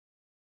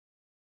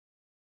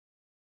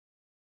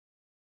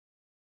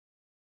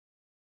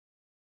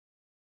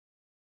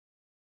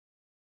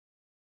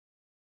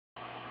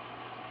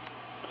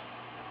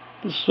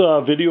This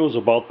video is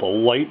about the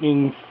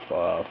Lightning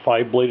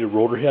 5-bladed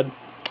rotorhead.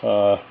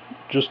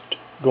 Just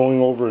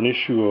going over an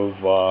issue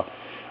of a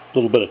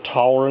little bit of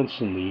tolerance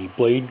in the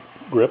blade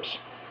grips.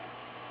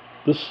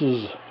 This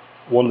is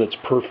one that's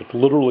perfect.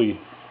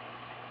 Literally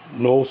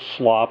no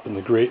slop in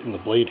the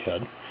blade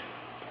head.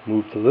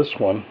 Move to this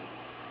one.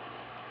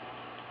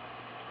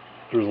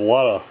 There's a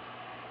lot of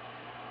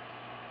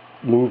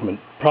movement.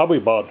 Probably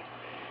about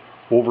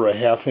over a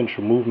 ½ inch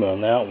of movement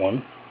on that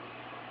one.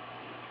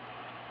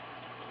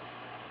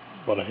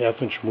 About a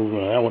 ½ inch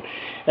movement on that one.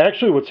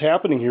 Actually, what's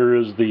happening here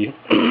is the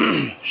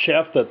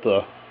shaft that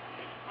the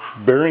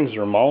bearings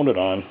are mounted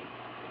on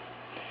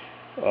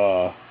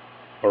are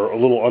a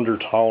little under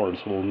tolerance,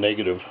 a little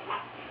negative.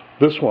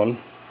 This one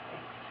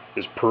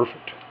is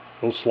perfect.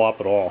 No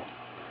slop at all.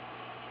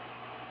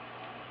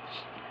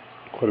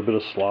 Quite a bit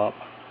of slop.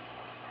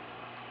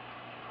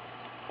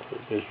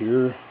 Quite a bit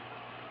here.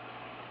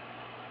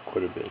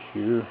 Quite a bit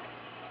here.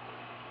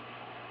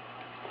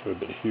 Quite a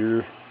bit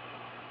here.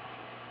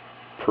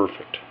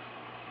 Perfect.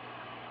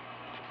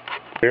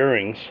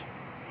 Bearings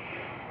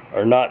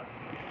are not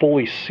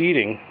fully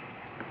seating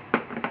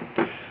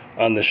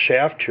on the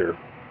shaft here.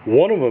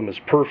 One of them is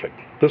perfect.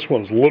 This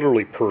one's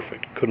literally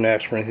perfect. Couldn't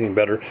ask for anything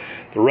better.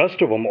 The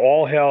rest of them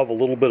all have a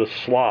little bit of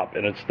slop,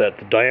 and it's that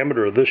the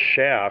diameter of this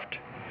shaft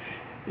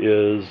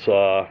is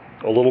a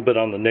little bit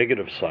on the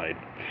negative side.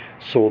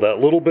 So that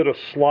little bit of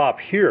slop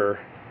here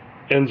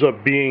ends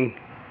up being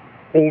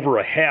over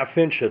a ½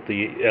 inch at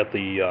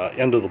the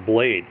end of the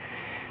blade.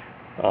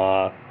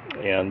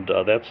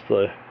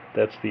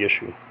 That's the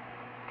issue.